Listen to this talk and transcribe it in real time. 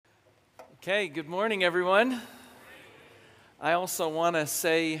Okay, good morning, everyone. I also want to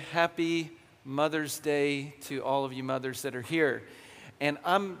say happy Mother's Day to all of you mothers that are here. And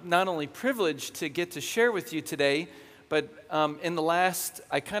I'm not only privileged to get to share with you today, but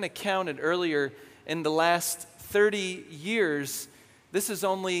I kind of counted earlier, in the last 30 years, this is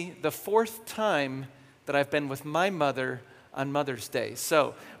only the fourth time that I've been with my mother on Mother's Day.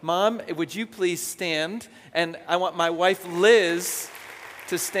 So, Mom, would you please stand? And I want my wife, Liz,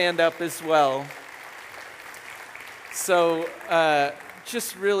 to stand up as well. So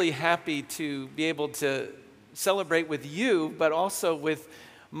just really happy to be able to celebrate with you, but also with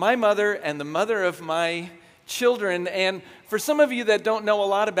my mother and the mother of my children. And for some of you that don't know a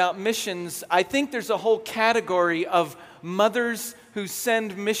lot about missions, I think there's a whole category of mothers who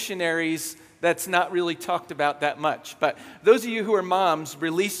send missionaries that's not really talked about that much. But those of you who are moms,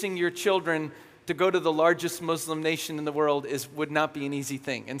 releasing your children to go to the largest Muslim nation in the world would not be an easy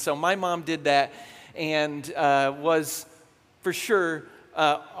thing. And so my mom did that and was for sure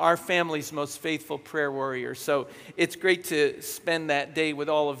our family's most faithful prayer warrior. So it's great to spend that day with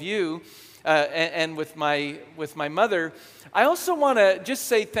all of you and with my mother. I also want to just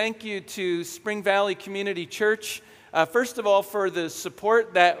say thank you to Spring Valley Community Church. First of all, for the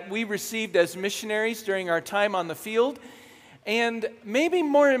support that we received as missionaries during our time on the field. And maybe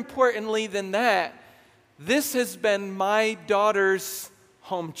more importantly than that, this has been my daughter's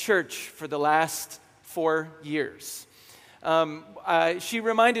home church for the last 4 years. She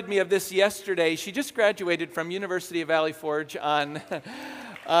reminded me of this yesterday. She just graduated from University of Valley Forge on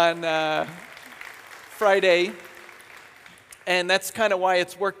Friday. And that's kind of why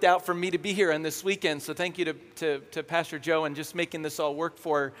it's worked out for me to be here on this weekend. So thank you to Pastor Joe and just making this all work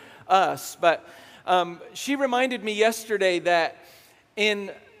for us. But she reminded me yesterday that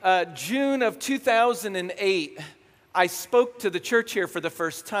in June of 2008, I spoke to the church here for the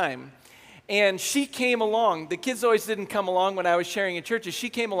first time. And she came along. The kids always didn't come along when I was sharing in churches. She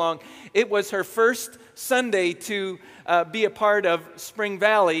came along. It was her first Sunday to be a part of Spring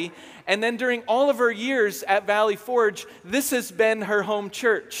Valley. And then during all of her years at Valley Forge, this has been her home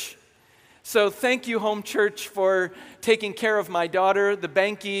church. So thank you, home church, for taking care of my daughter, the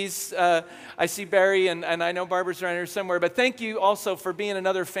Bankies. I see Barry, and I know Barbara's around here somewhere. But thank you also for being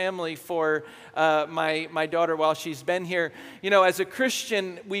another family for my daughter while she's been here. You know, as a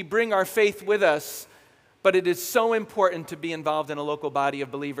Christian, we bring our faith with us, but it is so important to be involved in a local body of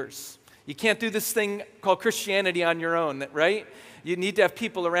believers. You can't do this thing called Christianity on your own, right? You need to have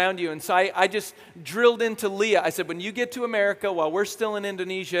people around you. And so I just drilled into Leah. I said, when you get to America, while we're still in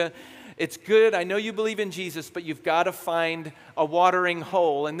Indonesia, it's good. I know you believe in Jesus, but you've got to find a watering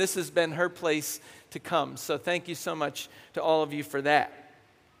hole. And this has been her place to come. So thank you so much to all of you for that.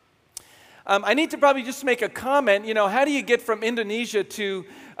 I need to probably just make a comment. You know, how do you get from Indonesia to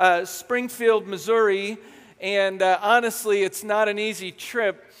Springfield, Missouri? And honestly, it's not an easy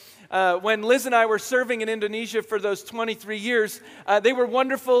trip. When Liz and I were serving in Indonesia for those 23 years, they were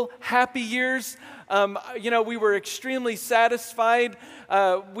wonderful, happy years. We were extremely satisfied.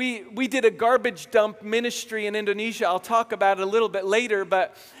 We did a garbage dump ministry in Indonesia. I'll talk about it a little bit later,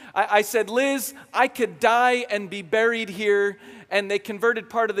 but I said, Liz, I could die and be buried here. And they converted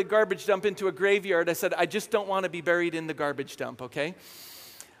part of the garbage dump into a graveyard. I said, I just don't want to be buried in the garbage dump, okay?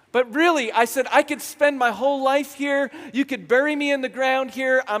 But really, I said, I could spend my whole life here. You could bury me in the ground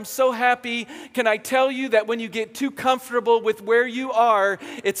here. I'm so happy. Can I tell you that when you get too comfortable with where you are,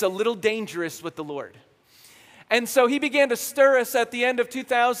 it's a little dangerous with the Lord. And so he began to stir us at the end of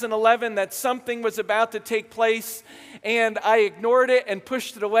 2011 that something was about to take place, and I ignored it and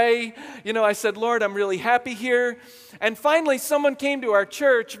pushed it away. You know, I said, Lord, I'm really happy here. And finally, someone came to our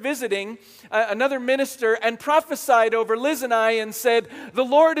church visiting, another minister, and prophesied over Liz and I and said, the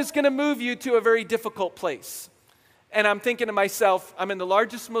Lord is going to move you to a very difficult place. And I'm thinking to myself, I'm in the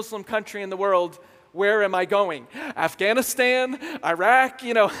largest Muslim country in the world. Where am I going? Afghanistan, Iraq,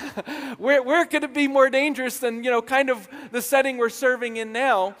 where could it be more dangerous than, kind of the setting we're serving in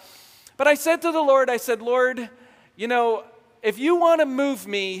now? But I said to the Lord, Lord, if you want to move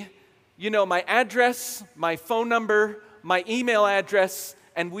me, my address, my phone number, my email address,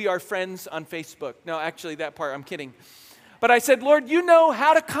 and we are friends on Facebook. No, actually, that part, I'm kidding. But I said, Lord, you know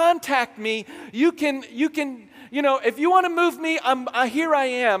how to contact me. You can, if you want to move me, here I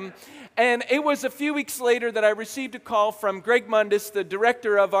am. And it was a few weeks later that I received a call from Greg Mundis, the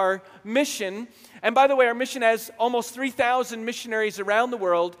director of our mission. And by the way, our mission has almost 3,000 missionaries around the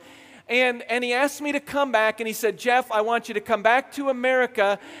world. And he asked me to come back, and he said, Jeff, I want you to come back to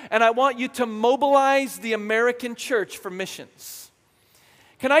America, and I want you to mobilize the American church for missions.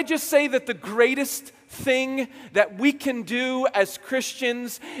 Can I just say that the greatest thing that we can do as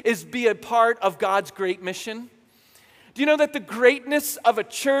Christians is be a part of God's great mission? Do you know that the greatness of a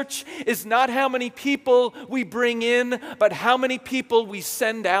church is not how many people we bring in, but how many people we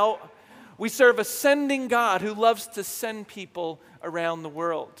send out? We serve a sending God who loves to send people around the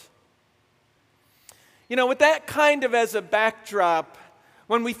world. You know, with that kind of as a backdrop,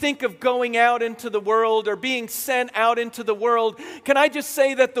 when we think of going out into the world or being sent out into the world, can I just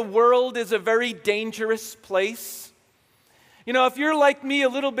say that the world is a very dangerous place? You know, if you're like me a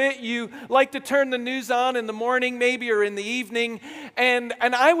little bit, you like to turn the news on in the morning maybe or in the evening. And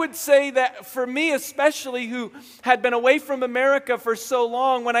I would say that for me especially, who had been away from America for so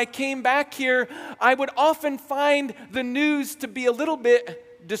long, when I came back here, I would often find the news to be a little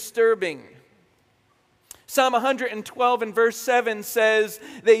bit disturbing. Psalm 112 and verse 7 says,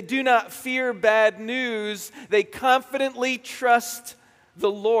 "They do not fear bad news. They confidently trust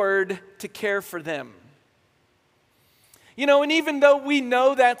the Lord to care for them." You know, and even though we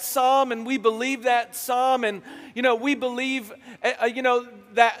know that psalm and we believe that psalm and, you know, we believe,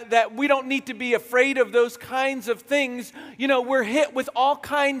 that we don't need to be afraid of those kinds of things, you know, we're hit with all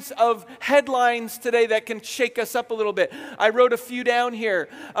kinds of headlines today that can shake us up a little bit. I wrote a few down here.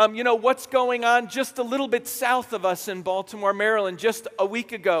 What's going on just a little bit south of us in Baltimore, Maryland, just a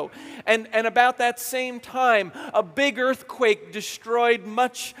week ago. And about that same time, a big earthquake destroyed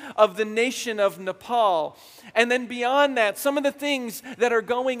much of the nation of Nepal. And then beyond that, some of the things that are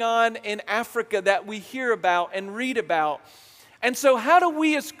going on in Africa that we hear about and read about. And so how do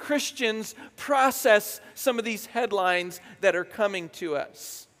we as Christians process some of these headlines that are coming to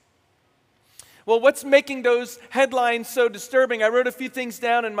us? Well, what's making those headlines so disturbing? I wrote a few things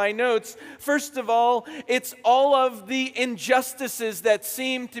down in my notes. First of all, it's all of the injustices that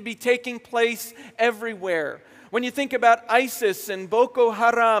seem to be taking place everywhere. When you think about ISIS and Boko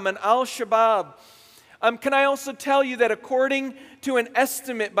Haram and Al-Shabaab, can I also tell you that according to an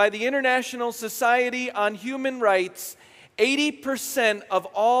estimate by the International Society on Human Rights, 80% of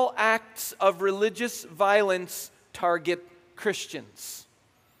all acts of religious violence target Christians.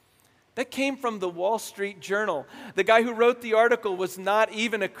 That came from the Wall Street Journal. The guy who wrote the article was not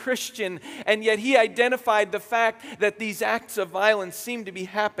even a Christian, and yet he identified the fact that these acts of violence seem to be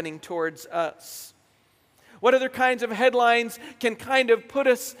happening towards us. What other kinds of headlines can kind of put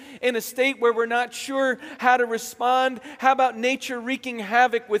us in a state where we're not sure how to respond? How about nature wreaking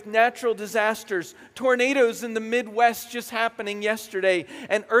havoc with natural disasters? Tornadoes in the Midwest just happening yesterday,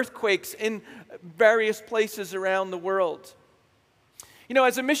 and earthquakes in various places around the world. You know,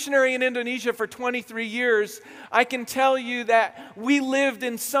 as a missionary in Indonesia for 23 years, I can tell you that we lived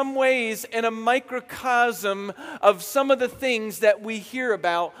in some ways in a microcosm of some of the things that we hear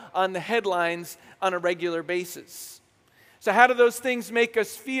about on the headlines on a regular basis. So how do those things make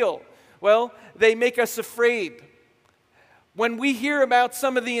us feel? Well, they make us afraid. When we hear about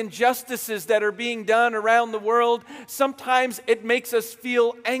some of the injustices that are being done around the world, sometimes it makes us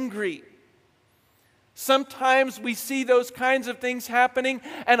feel angry. Sometimes we see those kinds of things happening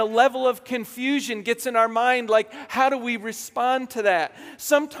and a level of confusion gets in our mind, like, how do we respond to that?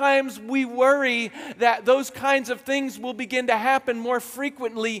 Sometimes we worry that those kinds of things will begin to happen more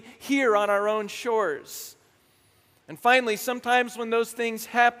frequently here on our own shores. And finally, sometimes when those things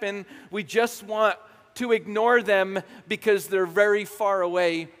happen, we just want to ignore them because they're very far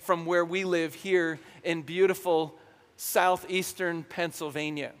away from where we live here in beautiful southeastern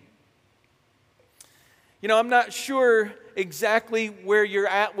Pennsylvania. You know, I'm not sure exactly where you're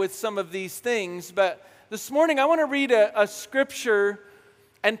at with some of these things, but this morning I want to read a scripture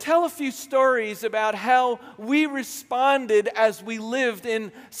and tell a few stories about how we responded as we lived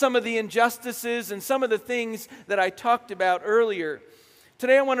in some of the injustices and some of the things that I talked about earlier.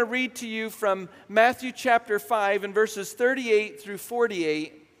 Today I want to read to you from Matthew chapter 5 and verses 38 through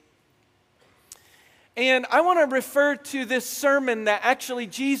 48. And I want to refer to this sermon that actually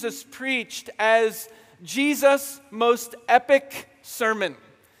Jesus preached as Jesus' most epic sermon.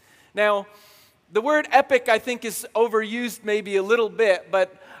 Now, the word epic I think is overused maybe a little bit,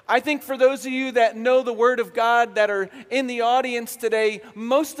 but I think for those of you that know the Word of God that are in the audience today,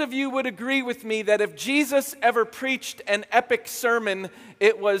 most of you would agree with me that if Jesus ever preached an epic sermon,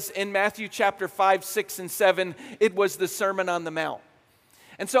 it was in Matthew chapter 5, 6, and 7. It was the Sermon on the Mount.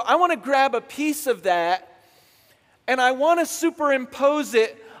 And so I want to grab a piece of that, and I want to superimpose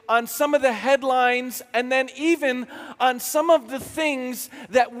it on some of the headlines and then even on some of the things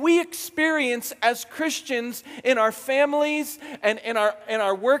that we experience as Christians in our families and in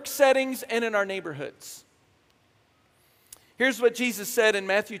our work settings and in our neighborhoods. Here's what Jesus said in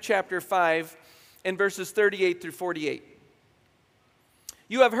Matthew chapter 5 in verses 38 through 48.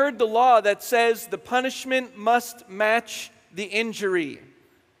 You have heard the law that says the punishment must match the injury.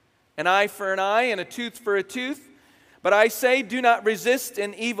 An eye for an eye and a tooth for a tooth. But I say, do not resist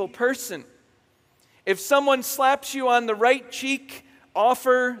an evil person. If someone slaps you on the right cheek,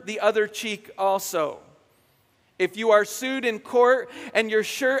 offer the other cheek also. If you are sued in court and your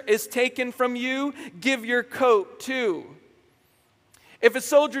shirt is taken from you, give your coat too. If a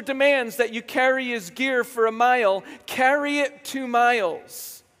soldier demands that you carry his gear for a mile, carry it 2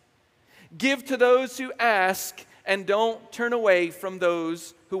 miles. Give to those who ask, and don't turn away from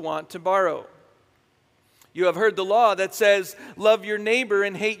those who want to borrow. You have heard the law that says, love your neighbor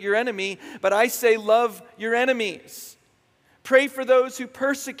and hate your enemy, but I say love your enemies. Pray for those who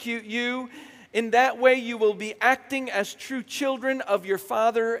persecute you. In that way you will be acting as true children of your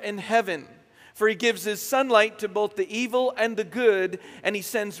Father in heaven. For he gives his sunlight to both the evil and the good, and he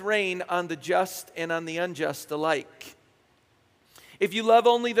sends rain on the just and on the unjust alike. If you love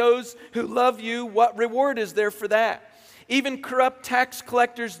only those who love you, what reward is there for that? Even corrupt tax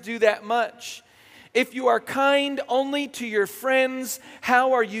collectors do that much. If you are kind only to your friends,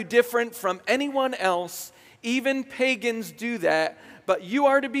 how are you different from anyone else? Even pagans do that, but you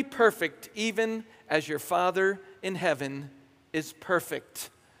are to be perfect, even as your Father in heaven is perfect.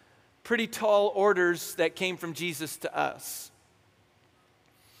 Pretty tall orders that came from Jesus to us.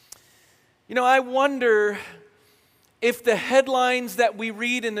 You know, I wonder if the headlines that we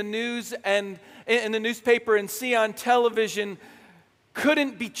read in the news and in the newspaper and see on television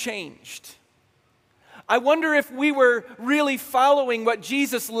couldn't be changed. I wonder if we were really following what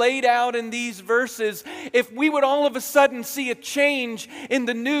Jesus laid out in these verses, if we would all of a sudden see a change in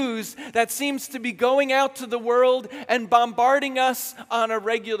the news that seems to be going out to the world and bombarding us on a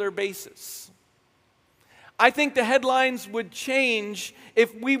regular basis. I think the headlines would change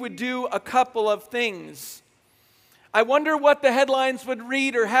if we would do a couple of things. I wonder what the headlines would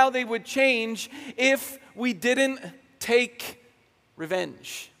read or how they would change if we didn't take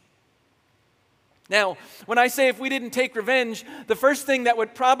revenge. Now, when I say if we didn't take revenge, the first thing that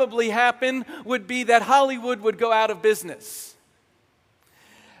would probably happen would be that Hollywood would go out of business.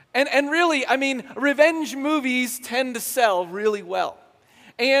 And really, I mean, revenge movies tend to sell really well.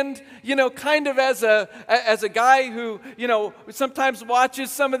 And, you know, kind of as a guy who, you know, sometimes watches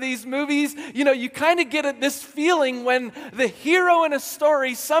some of these movies, you know, you kind of get this feeling when the hero in a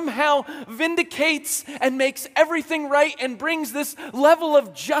story somehow vindicates and makes everything right and brings this level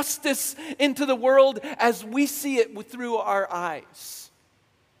of justice into the world as we see it through our eyes.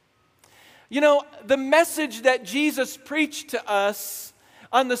 You know, the message that Jesus preached to us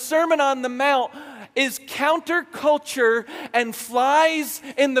on the Sermon on the Mount is counterculture and flies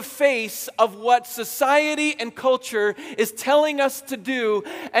in the face of what society and culture is telling us to do,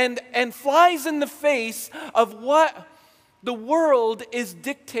 and flies in the face of what the world is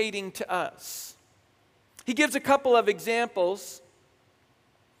dictating to us. He gives a couple of examples.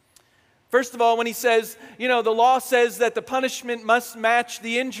 First of all, when he says, you know, the law says that the punishment must match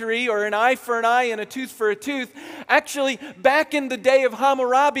the injury, or an eye for an eye and a tooth for a tooth. Actually, back in the day of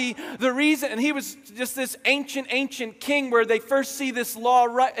Hammurabi, the reason, and he was just this ancient king where they first see this law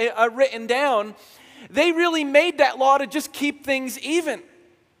written down, they really made that law to just keep things even.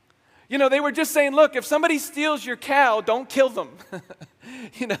 You know, they were just saying, look, if somebody steals your cow, don't kill them.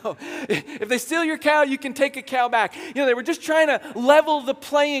 You know, if they steal your cow, you can take a cow back. You know, they were just trying to level the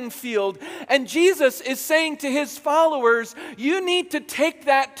playing field. And Jesus is saying to his followers, you need to take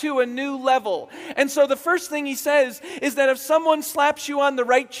that to a new level. And so the first thing he says is that if someone slaps you on the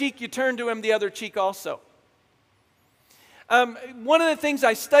right cheek, you turn to him the other cheek also. One of the things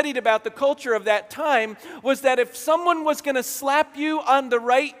I studied about the culture of that time was that if someone was going to slap you on the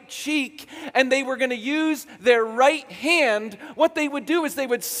right cheek and they were going to use their right hand, what they would do is they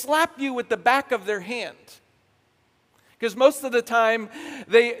would slap you with the back of their hand. Because most of the time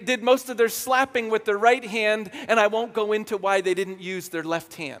they did most of their slapping with their right hand, and I won't go into why they didn't use their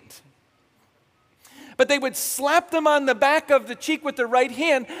left hand. But they would slap them on the back of the cheek with their right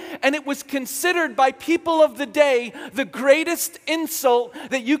hand, and it was considered by people of the day the greatest insult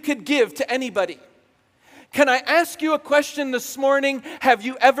that you could give to anybody. Can I ask you a question this morning? Have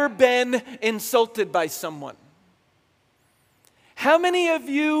you ever been insulted by someone? How many of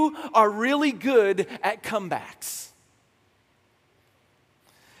you are really good at comebacks?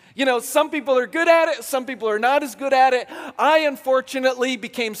 You know, some people are good at it, some people are not as good at it. I, unfortunately,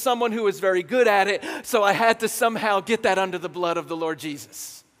 became someone who was very good at it, so I had to somehow get that under the blood of the Lord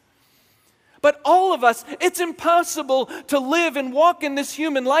Jesus. But all of us, it's impossible to live and walk in this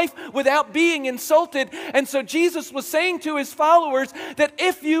human life without being insulted. And so Jesus was saying to his followers that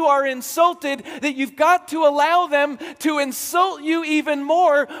if you are insulted, that you've got to allow them to insult you even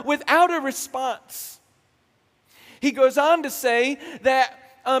more without a response. He goes on to say that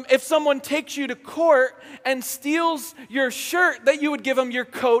if someone takes you to court and steals your shirt, that you would give them your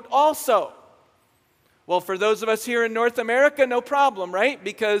coat also. Well, for those of us here in North America, no problem, right?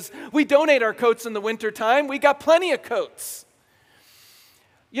 Because we donate our coats in the wintertime. We got plenty of coats.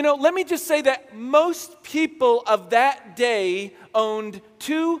 You know, let me just say that most people of that day owned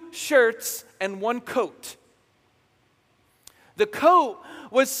 2 shirts and 1 coat. The coat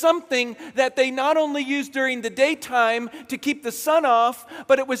was something that they not only used during the daytime to keep the sun off,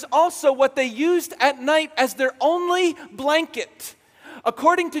 but it was also what they used at night as their only blanket.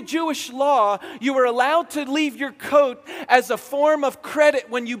 According to Jewish law, you were allowed to leave your coat as a form of credit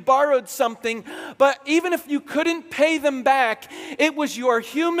when you borrowed something, but even if you couldn't pay them back, it was your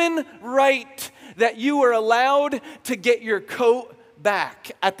human right that you were allowed to get your coat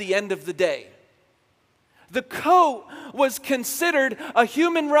back at the end of the day. The coat was considered a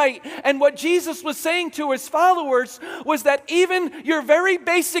human right, and what Jesus was saying to his followers was that even your very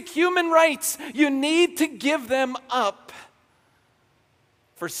basic human rights, you need to give them up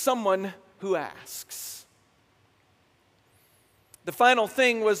for someone who asks. The final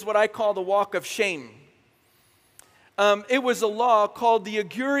thing was what I call the walk of shame. It was a law called the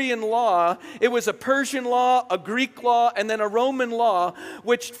Augurian law. It was a Persian law, a Greek law, and then a Roman law,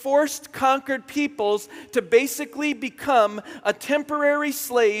 which forced conquered peoples to basically become a temporary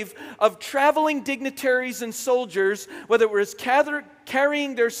slave of traveling dignitaries and soldiers, whether it was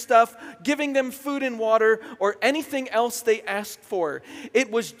carrying their stuff, giving them food and water, or anything else they asked for. It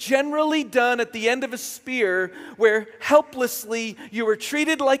was generally done at the end of a spear, where helplessly you were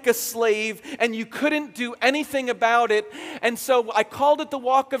treated like a slave and you couldn't do anything about it. And so I called it the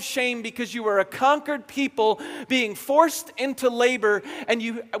walk of shame, because you were a conquered people being forced into labor, and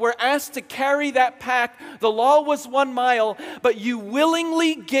you were asked to carry that pack. The law was 1 mile, but you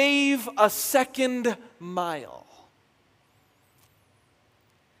willingly gave a second mile.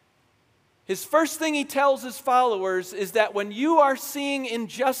 His first thing he tells his followers is that when you are seeing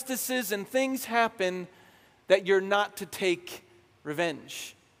injustices and things happen, that you're not to take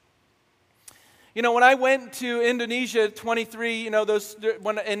revenge. You know, when I went to Indonesia 23, in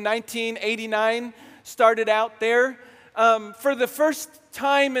 1989, started out there, for the first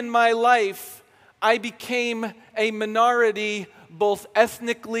time in my life, I became a minority both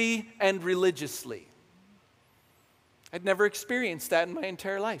ethnically and religiously. I'd never experienced that in my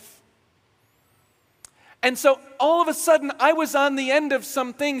entire life. And so all of a sudden, I was on the end of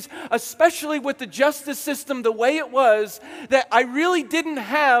some things, especially with the justice system the way it was, that I really didn't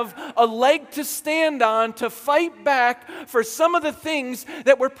have a leg to stand on to fight back for some of the things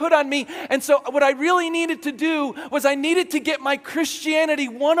that were put on me. And so what I really needed to do was I needed to get my Christianity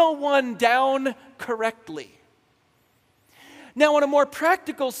 101 down correctly. Now, in a more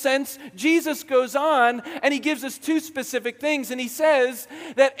practical sense, Jesus goes on and he gives us 2 specific things. And he says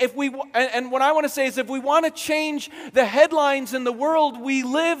that and what I want to say is, if we want to change the headlines in the world we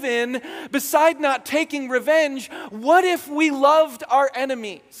live in, beside not taking revenge, what if we loved our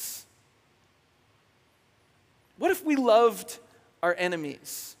enemies? What if we loved our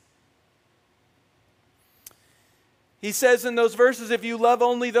enemies? He says in those verses, if you love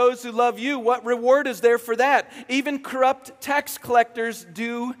only those who love you, what reward is there for that? Even corrupt tax collectors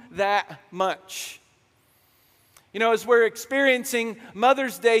do that much. You know, as we're experiencing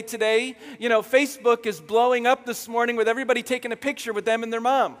Mother's Day today, Facebook is blowing up this morning with everybody taking a picture with them and their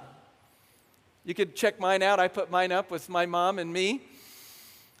mom. You could check mine out. I put mine up with my mom and me.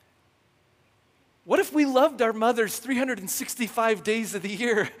 What if we loved our mothers 365 days of the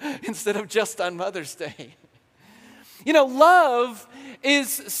year instead of just on Mother's Day? Love is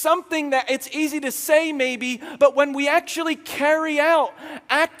something that it's easy to say maybe, but when we actually carry out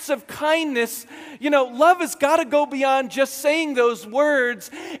acts of kindness, love has got to go beyond just saying those words.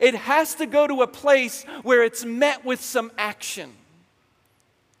 It has to go to a place where it's met with some action.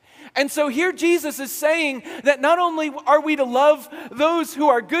 And so here Jesus is saying that not only are we to love those who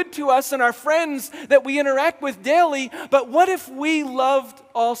are good to us and our friends that we interact with daily, but what if we loved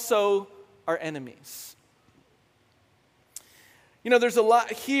also our enemies? There's a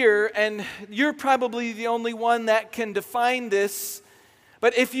lot here, and you're probably the only one that can define this.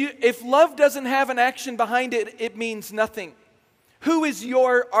 But if love doesn't have an action behind it, it means nothing. Who is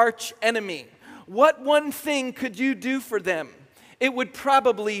your arch enemy? What one thing could you do for them? It would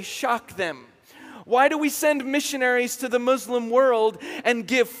probably shock them. Why do we send missionaries to the Muslim world and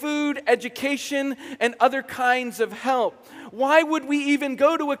give food, education, and other kinds of help? Why would we even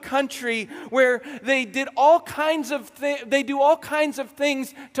go to a country where they do all kinds of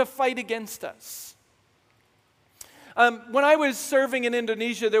things to fight against us? When I was serving in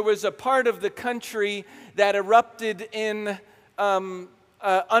Indonesia, there was a part of the country that erupted in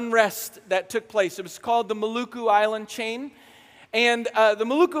unrest that took place. It was called the Maluku Island Chain. And the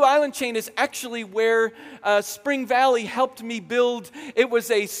Maluku Island Chain is actually where Spring Valley helped me build. It was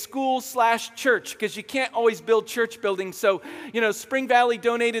a school/church, because you can't always build church buildings. So, Spring Valley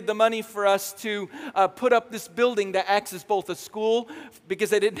donated the money for us to put up this building that acts as both a school,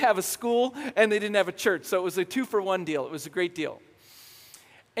 because they didn't have a school and they didn't have a church. So it was a 2-for-1 deal. It was a great deal.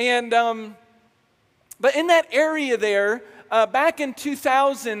 And but in that area there, back in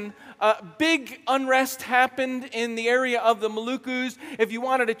 2000, big unrest happened in the area of the Malukus. If you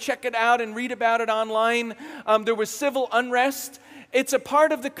wanted to check it out and read about it online, there was civil unrest. It's a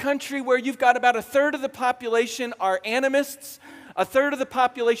part of the country where you've got about a third of the population are animists, a third of the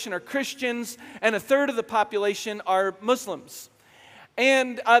population are Christians, and a third of the population are Muslims.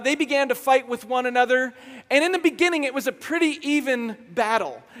 And they began to fight with one another. And in the beginning, it was a pretty even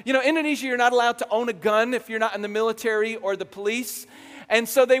battle. Indonesia, you're not allowed to own a gun if you're not in the military or the police. And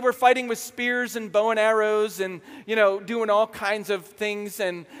so they were fighting with spears and bow and arrows and, doing all kinds of things.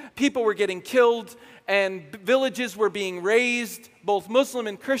 And people were getting killed and villages were being razed, both Muslim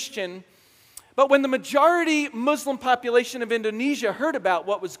and Christian. But when the majority Muslim population of Indonesia heard about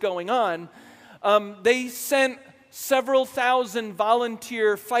what was going on, they sent several thousand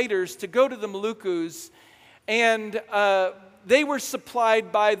volunteer fighters to go to the Malukus. And they were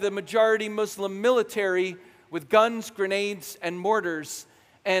supplied by the majority Muslim military with guns, grenades, and mortars,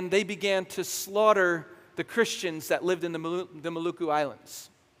 and they began to slaughter the Christians that lived in the Maluku Islands.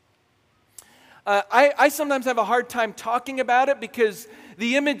 I sometimes have a hard time talking about it because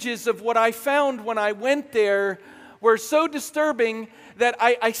the images of what I found when I went there were so disturbing that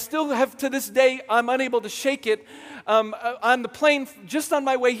I still have, to this day, I'm unable to shake it. On the plane, just on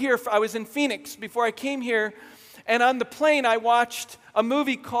my way here, I was in Phoenix before I came here, and on the plane I watched a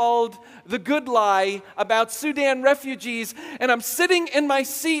movie called The Good Lie about Sudan refugees, and I'm sitting in my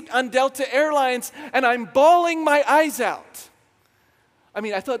seat on Delta Airlines, and I'm bawling my eyes out. I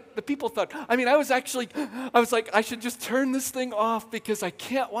was like, I should just turn this thing off because I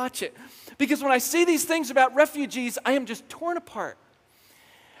can't watch it. Because when I see these things about refugees, I am just torn apart.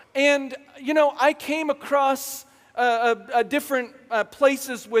 And, I came across different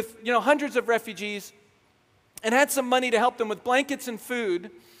places with, hundreds of refugees, and had some money to help them with blankets and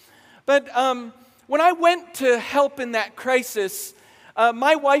food. But when I went to help in that crisis,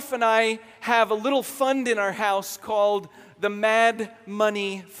 my wife and I have a little fund in our house called the Mad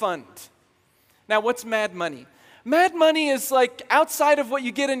Money Fund. Now, what's Mad Money? Mad Money is like outside of what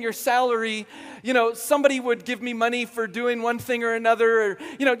you get in your salary. Somebody would give me money for doing one thing or another,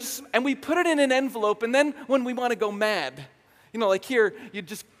 and we put it in an envelope, and then when we want to go mad, like here, you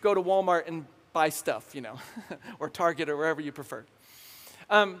just go to Walmart and buy stuff, or Target or wherever you prefer.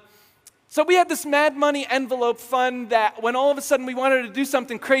 So we had this Mad Money envelope fund that when all of a sudden we wanted to do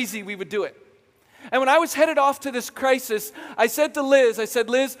something crazy, we would do it. And when I was headed off to this crisis, I said to Liz,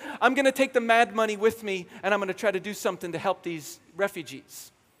 Liz, I'm going to take the Mad Money with me, and I'm going to try to do something to help these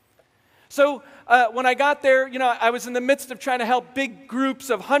refugees. So when I got there, I was in the midst of trying to help big groups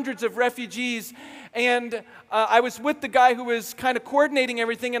of hundreds of refugees, and I was with the guy who was kind of coordinating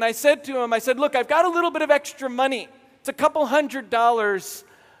everything, and I said to him, look, I've got a little bit of extra money. It's a couple $100.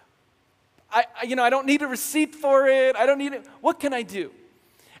 I don't need a receipt for it. I don't need it. What can I do?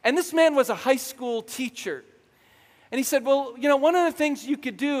 And this man was a high school teacher. And he said, well, one of the things you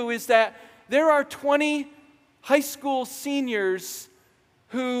could do is that there are 20 high school seniors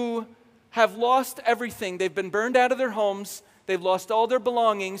who have lost everything. They've been burned out of their homes. They've lost all their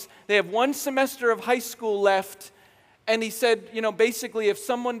belongings. They have one semester of high school left. And he said, basically, if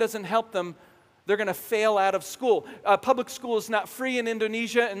someone doesn't help them, they're going to fail out of school. Public school is not free in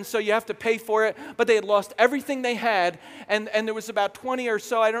Indonesia, and so you have to pay for it. But they had lost everything they had, and there was about 20 or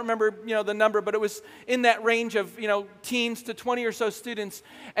so, I don't remember the number, but it was in that range of teens to 20 or so students.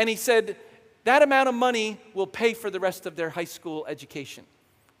 And he said, that amount of money will pay for the rest of their high school education.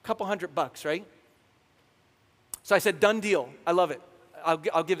 A couple $100, right? So I said, done deal. I love it.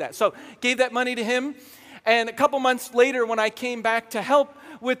 I'll give that. So gave that money to him. And a couple months later, when I came back to help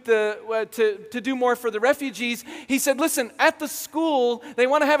with to do more for the refugees, he said, listen, at the school, they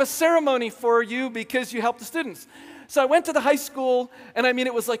want to have a ceremony for you because you helped the students. So I went to the high school, and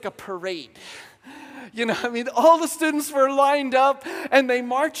it was like a parade. All the students were lined up and they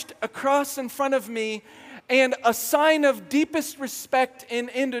marched across in front of me. And a sign of deepest respect in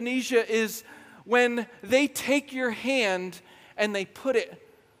Indonesia is when they take your hand and they put it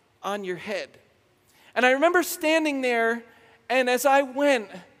on your head. And I remember standing there, and as I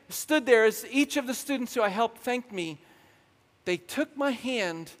stood there, as each of the students who I helped thanked me, they took my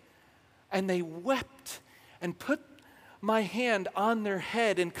hand and they wept and put my hand on their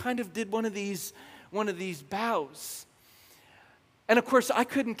head and kind of did one of these bows. And of course, I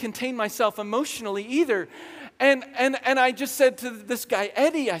couldn't contain myself emotionally either. And I just said to this guy,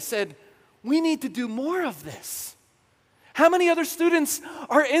 Eddie, I said, we need to do more of this. How many other students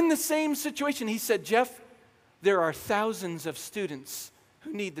are in the same situation? He said, Jeff, there are thousands of students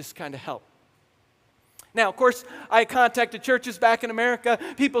who need this kind of help. Now, of course, I contacted churches back in America.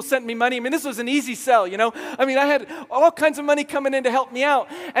 People sent me money. This was an easy sell, I had all kinds of money coming in to help me out.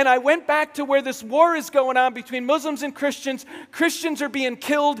 And I went back to where this war is going on between Muslims and Christians. Christians are being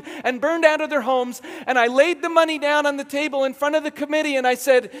killed and burned out of their homes. And I laid the money down on the table in front of the committee and I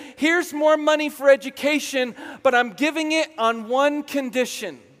said, here's more money for education, but I'm giving it on one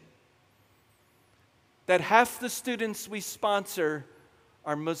condition: that half the students we sponsor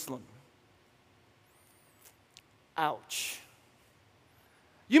are Muslim. Ouch.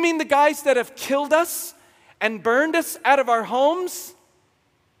 You mean the guys that have killed us and burned us out of our homes?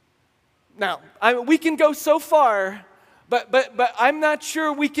 Now, we can go so far, but I'm not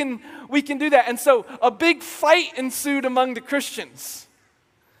sure we can do that. And so a big fight ensued among the Christians.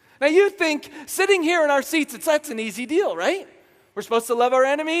 Now you think, sitting here in our seats, that's an easy deal, right? We're supposed to love our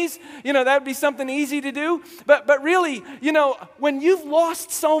enemies. That would be something easy to do. But really, when you've lost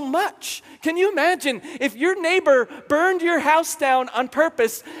so much, can you imagine if your neighbor burned your house down on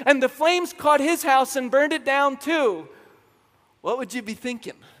purpose and the flames caught his house and burned it down too? What would you be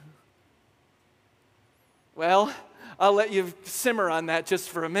thinking? Well, I'll let you simmer on that just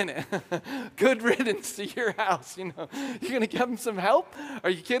for a minute. Good riddance to your house, You're going to give them some help? Are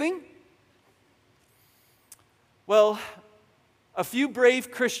you kidding? Well, a few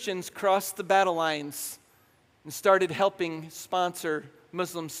brave Christians crossed the battle lines and started helping sponsor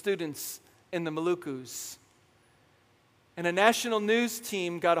Muslim students in the Malukus. And a national news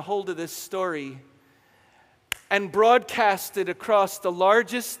team got a hold of this story and broadcast it across the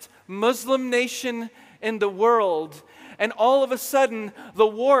largest Muslim nation in the world. And all of a sudden, the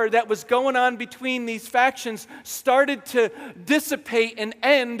war that was going on between these factions started to dissipate and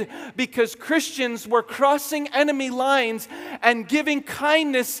end because Christians were crossing enemy lines and giving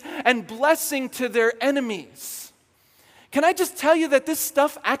kindness and blessing to their enemies. Can I just tell you that this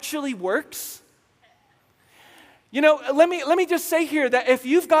stuff actually works? Let me just say here that if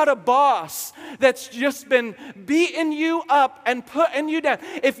you've got a boss that's just been beating you up and putting you down,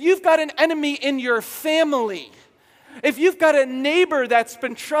 if you've got an enemy in your family, if you've got a neighbor that's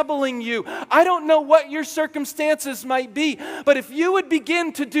been troubling you, I don't know what your circumstances might be, but if you would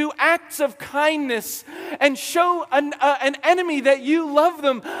begin to do acts of kindness and show an enemy that you love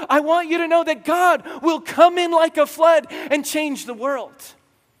them, I want you to know that God will come in like a flood and change the world.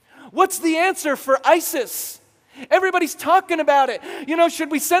 What's the answer for ISIS? Everybody's talking about it.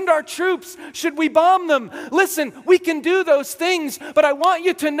 Should we send our troops? Should we bomb them? Listen, we can do those things, but I want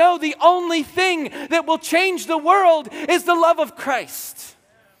you to know the only thing that will change the world is the love of Christ.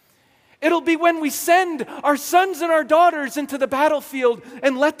 It'll be when we send our sons and our daughters into the battlefield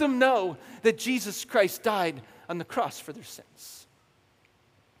and let them know that Jesus Christ died on the cross for their sins.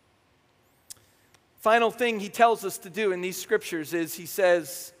 Final thing he tells us to do in these scriptures is he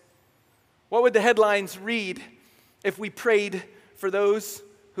says, what would the headlines read if we prayed for those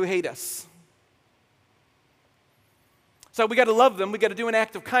who hate us? So we got to love them. We got to do an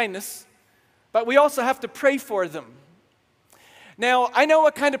act of kindness, but we also have to pray for them. Now, I know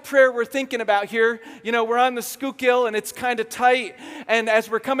what kind of prayer we're thinking about here. We're on the Schuylkill and it's kind of tight. And as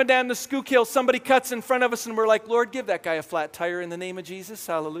we're coming down the Schuylkill, somebody cuts in front of us and we're like, Lord, give that guy a flat tire in the name of Jesus.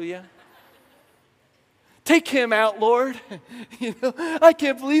 Hallelujah. Take him out, Lord. I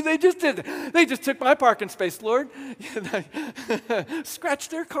can't believe they just did it. They just took my parking space, Lord. Scratch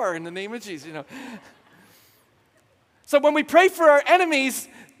their car in the name of Jesus. So when we pray for our enemies,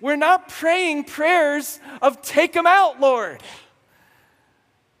 we're not praying prayers of take them out, Lord.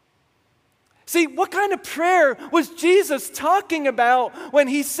 See, what kind of prayer was Jesus talking about when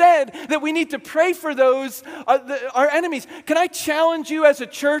he said that we need to pray for those, our enemies? Can I challenge you as a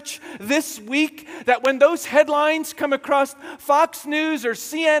church this week that when those headlines come across Fox News or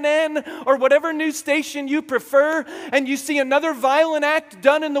CNN or whatever news station you prefer, and you see another violent act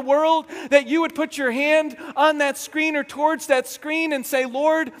done in the world, that you would put your hand on that screen or towards that screen and say,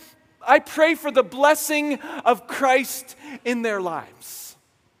 Lord, I pray for the blessing of Christ in their lives.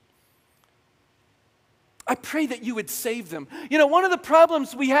 I pray that you would save them. You know, one of the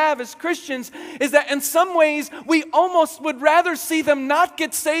problems we have as Christians is that in some ways we almost would rather see them not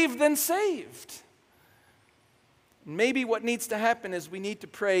get saved than saved. Maybe what needs to happen is we need to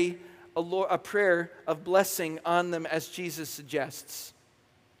pray a prayer of blessing on them as Jesus suggests.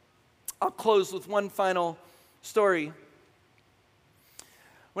 I'll close with one final story.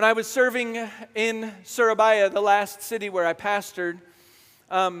 When I was serving in Surabaya, the last city where I pastored,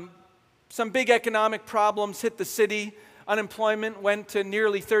 some big economic problems hit the city. Unemployment went to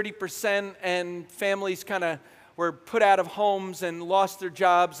nearly 30%, and families kind of were put out of homes and lost their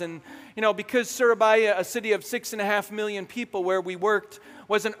jobs. And, you know, because Surabaya, a city of 6.5 million people where we worked,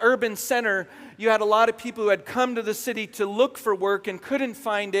 was an urban center, you had a lot of people who had come to the city to look for work and couldn't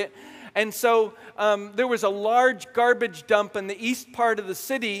find it. And so there was a large garbage dump in the east part of the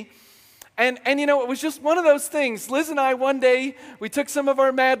city. And you know, it was just one of those things. Liz and I, one day, we took some of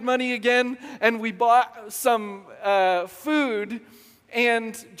our mad money again, and we bought some food,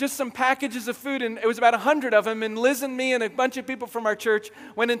 and just some packages of food, and it was about 100 of them, and Liz and me and a bunch of people from our church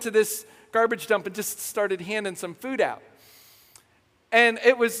went into this garbage dump and just started handing some food out. And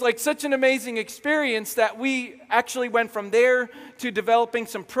it was like such an amazing experience that we actually went from there to developing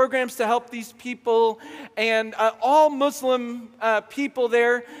some programs to help these people, and all Muslim people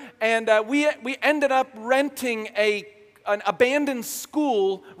there. And we ended up renting an abandoned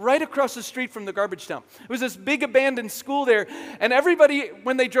school right across the street from the garbage dump. It was this big abandoned school there, and everybody,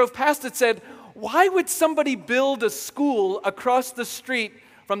 when they drove past it, said, "Why would somebody build a school across the street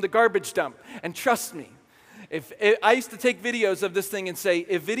from the garbage dump?" And trust me, I used to take videos of this thing and say,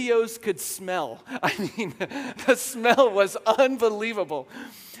 if videos could smell, I mean, the smell was unbelievable.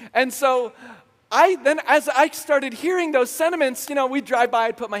 And so as I started hearing those sentiments, you know, we'd drive by,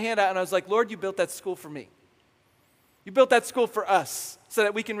 I'd put my hand out, and I was like, Lord, you built that school for me. You built that school for us so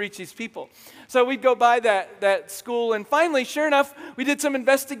that we can reach these people. So we'd go by that school, and finally, sure enough, we did some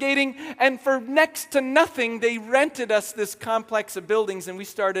investigating, and for next to nothing, they rented us this complex of buildings, and we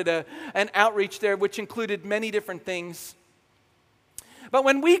started an outreach there, which included many different things. But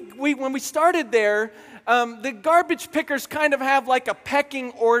when we started there, the garbage pickers kind of have like a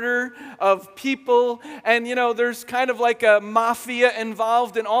pecking order of people, and you know, there's kind of like a mafia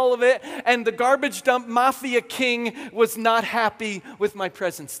involved in all of it, and the garbage dump mafia king was not happy with my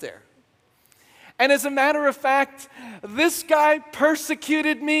presence there. And as a matter of fact, this guy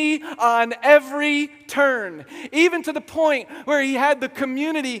persecuted me on every turn, even to the point where he had the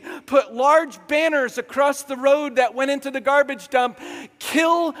community put large banners across the road that went into the garbage dump,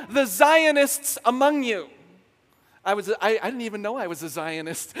 "Kill the Zionists among you." I didn't even know I was a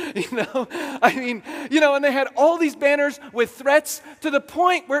Zionist, you know. I mean, you know, and they had all these banners with threats to the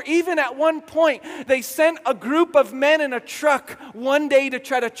point where even at one point they sent a group of men in a truck one day to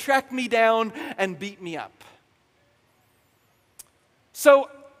try to track me down and beat me up. So,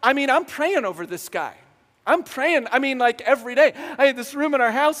 I mean, I'm praying over this guy. I'm praying, I mean, like every day. I had this room in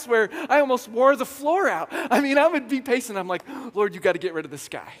our house where I almost wore the floor out. I mean, I would be pacing. I'm like, Lord, you got to get rid of this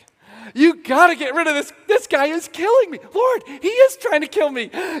guy. You got to get rid of this. This guy is killing me. Lord, he is trying to kill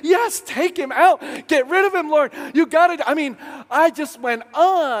me. Yes, take him out. Get rid of him, Lord. You got to. I mean, I just went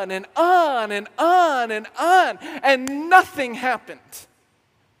on and on and on and on, and nothing happened.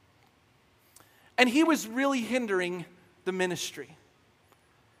 And he was really hindering the ministry.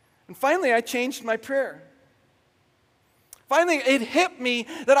 And finally, I changed my prayer. Finally, it hit me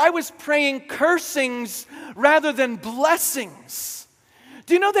that I was praying cursings rather than blessings.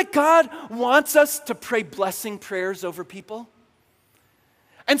 Do you know that God wants us to pray blessing prayers over people?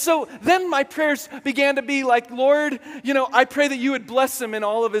 And so then my prayers began to be like, Lord, you know, I pray that you would bless him in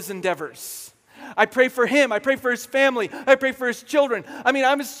all of his endeavors. I pray for him. I pray for his family. I pray for his children. I mean,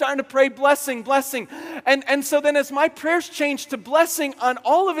 I was starting to pray blessing. And so then as my prayers changed to blessing on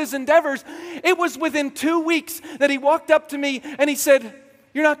all of his endeavors, it was within 2 weeks that he walked up to me and he said,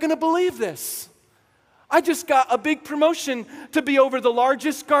 "You're not going to believe this. I just got a big promotion to be over the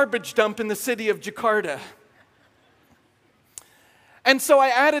largest garbage dump in the city of Jakarta." And so I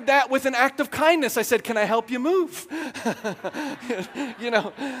added that with an act of kindness. I said, "Can I help you move?" You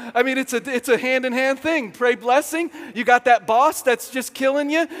know, I mean, it's a hand-in-hand thing. Pray blessing. You got that boss that's just killing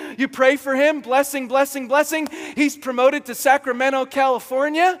you. You pray for him. Blessing, blessing, blessing. He's promoted to Sacramento,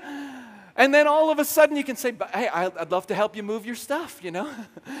 California. And then all of a sudden you can say, "Hey, I'd love to help you move your stuff, you know.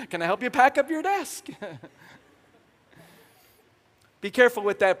 Can I help you pack up your desk?" Be careful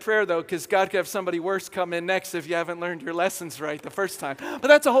with that prayer, though, because God could have somebody worse come in next if you haven't learned your lessons right the first time. But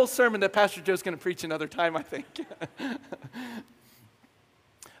that's a whole sermon that Pastor Joe's going to preach another time, I think.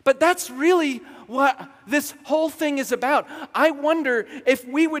 But that's really what this whole thing is about. I wonder if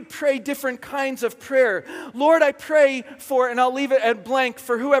we would pray different kinds of prayer. Lord, I pray for, and I'll leave it at blank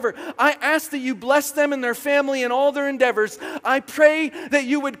for whoever. I ask that you bless them and their family and all their endeavors. I pray that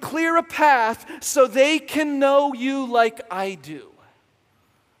you would clear a path so they can know you like I do.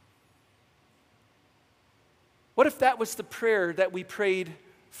 What if that was the prayer that we prayed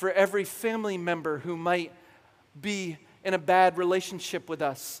for every family member who might be in a bad relationship with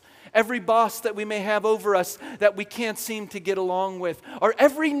us? Every boss that we may have over us that we can't seem to get along with, or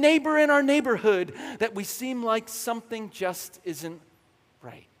every neighbor in our neighborhood that we seem like something just isn't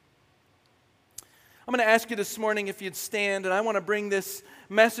right. I'm going to ask you this morning if you'd stand, and I want to bring this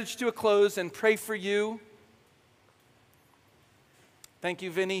message to a close and pray for you. Thank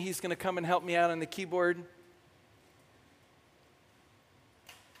you, Vinny. He's going to come and help me out on the keyboard.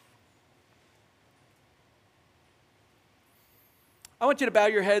 I want you to bow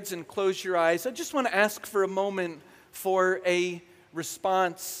your heads and close your eyes. I just want to ask for a moment for a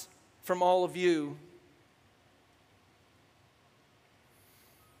response from all of you.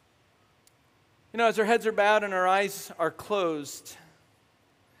 You know, as our heads are bowed and our eyes are closed,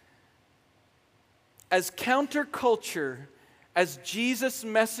 as counterculture as Jesus'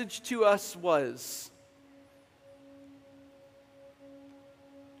 message to us was,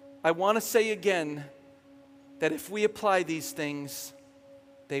 I want to say again, that if we apply these things,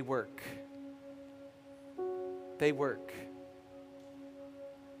 they work. They work.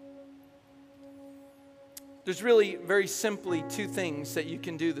 There's really, very simply, two things that you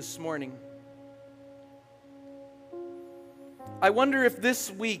can do this morning. I wonder if this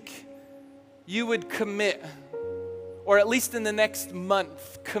week you would commit, or at least in the next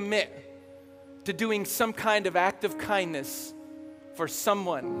month, commit to doing some kind of act of kindness for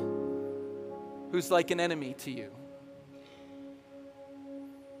someone who's like an enemy to you.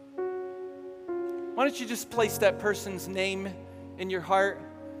 Why don't you just place that person's name in your heart?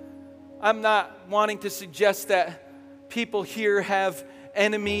 I'm not wanting to suggest that people here have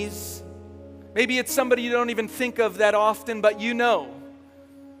enemies. Maybe it's somebody you don't even think of that often, but you know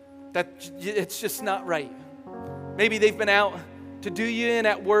that it's just not right. Maybe they've been out to do you in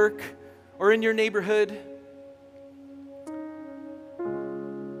at work or in your neighborhood.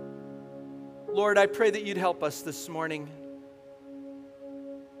 Lord, I pray that you'd help us this morning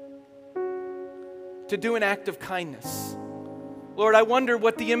to do an act of kindness. Lord, I wonder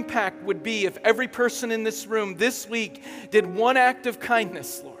what the impact would be if every person in this room this week did one act of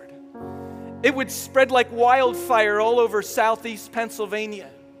kindness, Lord. It would spread like wildfire all over southeast Pennsylvania.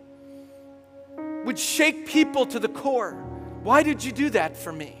 Would shake people to the core. Why did you do that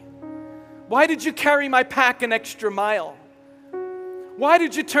for me? Why did you carry my pack an extra mile? Why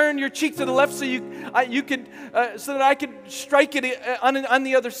did you turn your cheek to the left so so that I could strike it on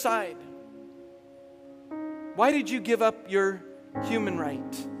the other side? Why did you give up your human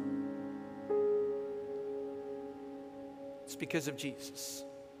right? It's because of Jesus.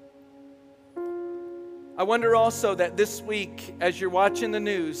 I wonder also that this week, as you're watching the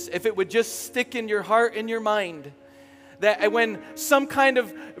news, if it would just stick in your heart and your mind, that when some kind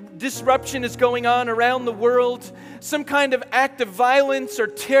of disruption is going on around the world, some kind of act of violence or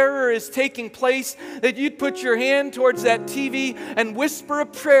terror is taking place, that you'd put your hand towards that TV and whisper a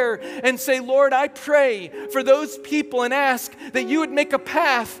prayer and say, Lord, I pray for those people and ask that you would make a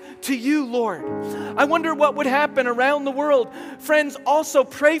path to you, Lord. I wonder what would happen around the world. Friends, also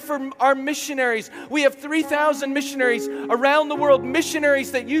pray for our missionaries. We have 3,000 missionaries around the world,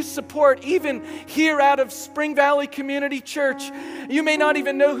 missionaries that you support even here out of Spring Valley Community Church. You may not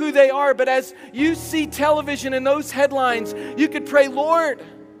even know who they are, but as you see television and those headlines, you could pray, Lord,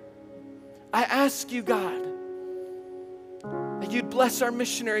 I ask you, God, that you'd bless our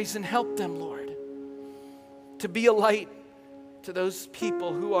missionaries and help them, Lord, to be a light to those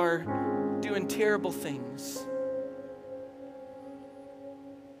people who are doing terrible things.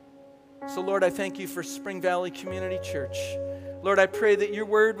 So, Lord, I thank you for Spring Valley Community Church. Lord, I pray that your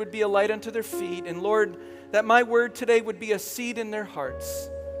word would be a light unto their feet, and Lord, that my word today would be a seed in their hearts,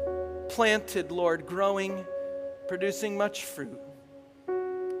 planted, Lord, growing, producing much fruit.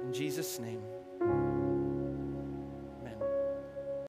 In Jesus' name.